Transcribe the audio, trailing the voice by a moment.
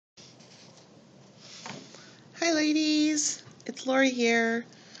Hi ladies, it's Lori here.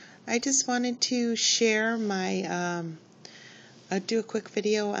 I just wanted to share my, do a quick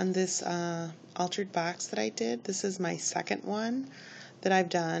video on this altered box that I did. This is my second one that I've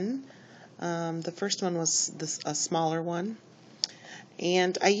done. The first one was a smaller one.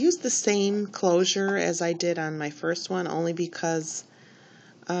 And I used the same closure as I did on my first one only because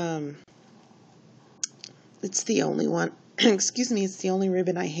it's the only one, excuse me, it's the only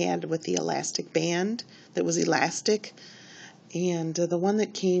ribbon I had with the elastic band that was elastic. And the one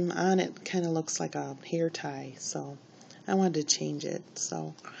that came on it kind of looks like a hair tie, so I wanted to change it.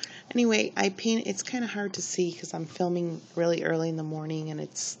 So anyway, I paint. It's kind of hard to see because I'm filming really early in the morning and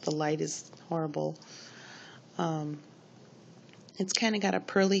the light is horrible. It's kind of got a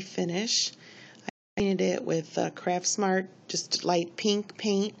pearly finish. I painted it with Craft Smart, just light pink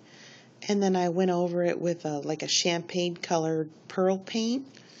paint, and then I went over it with like a champagne colored pearl paint.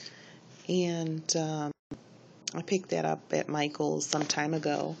 And I picked that up at Michael's some time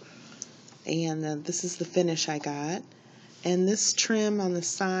ago, and this is the finish I got. And this trim on the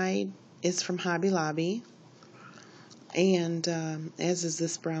side is from Hobby Lobby, and as is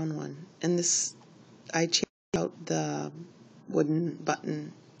this brown one. And this, I changed out the wooden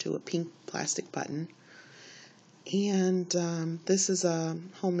button to a pink plastic button. And this is a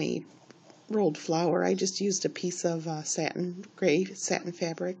homemade rolled flower. I just used a piece of gray satin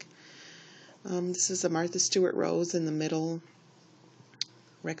fabric. This is a Martha Stewart rose in the middle,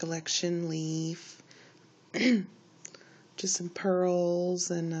 recollection leaf, just some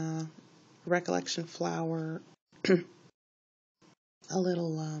pearls and a recollection flower, a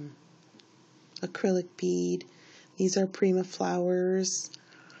little acrylic bead. These are Prima flowers.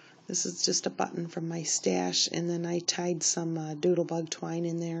 This is just a button from my stash, and then I tied some doodlebug twine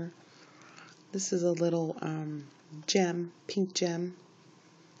in there. This is a little gem, pink gem,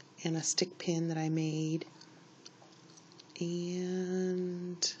 and a stick pin that I made.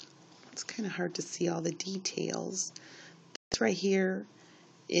 And it's kind of hard to see all the details. This right here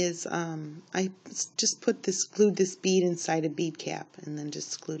is I just glued this bead inside a bead cap and then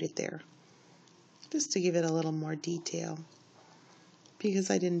just glued it there, just to give it a little more detail,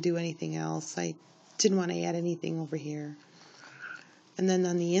 because I didn't do anything else. I didn't want to add anything over here. And then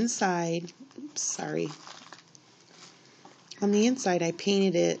on the inside, on the inside I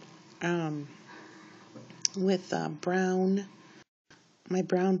painted it with my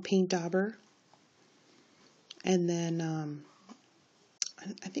brown paint dauber, and then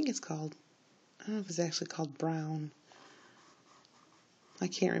I think it's called, I don't know if it's actually called brown. I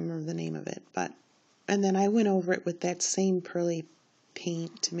can't remember the name of it, and then I went over it with that same pearly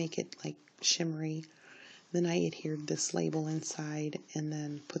paint to make it like shimmery. Then I adhered this label inside and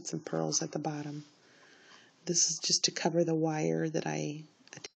then put some pearls at the bottom. This is just to cover the wire that I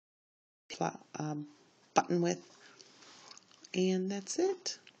button with. And that's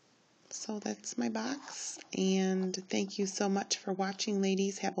it. So that's my box. And thank you so much for watching,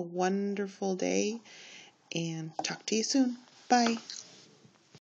 ladies. Have a wonderful day, and talk to you soon. Bye.